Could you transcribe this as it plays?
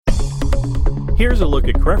Here's a look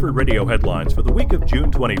at Cranford Radio headlines for the week of June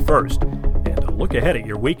 21st, and a look ahead at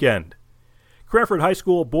your weekend. Cranford High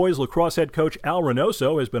School boys lacrosse head coach Al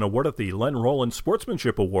Reynoso has been awarded the Len Roland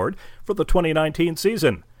Sportsmanship Award for the 2019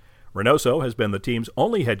 season. Reynoso has been the team's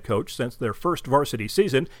only head coach since their first varsity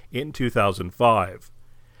season in 2005.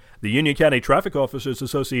 The Union County Traffic Officers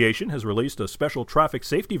Association has released a special traffic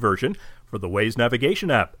safety version for the Waze navigation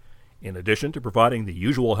app. In addition to providing the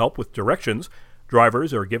usual help with directions,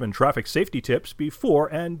 drivers are given traffic safety tips before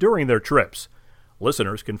and during their trips.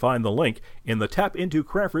 Listeners can find the link in the Tap Into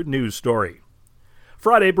Cranford news story.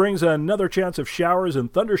 Friday brings another chance of showers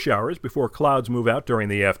and thunder showers before clouds move out during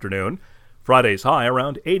the afternoon. Friday's high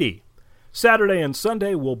around 80. Saturday and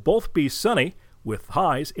Sunday will both be sunny, with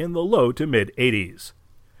highs in the low to mid-80s.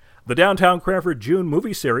 The Downtown Cranford June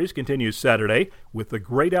movie series continues Saturday with The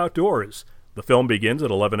Great Outdoors. The film begins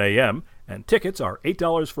at 11 a.m., and tickets are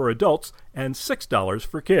 $8 for adults and $6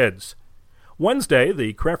 for kids. Wednesday,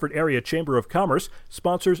 the Cranford Area Chamber of Commerce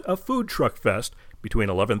sponsors a food truck fest between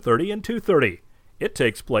 11:30 and 2:30. It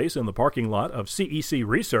takes place in the parking lot of CEC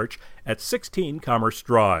Research at 16 Commerce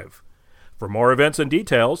Drive. For more events and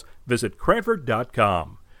details, visit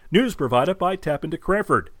Cranford.com. News provided by Tap Into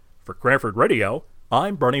Cranford. For Cranford Radio,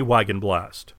 I'm Bernie Wagenblast.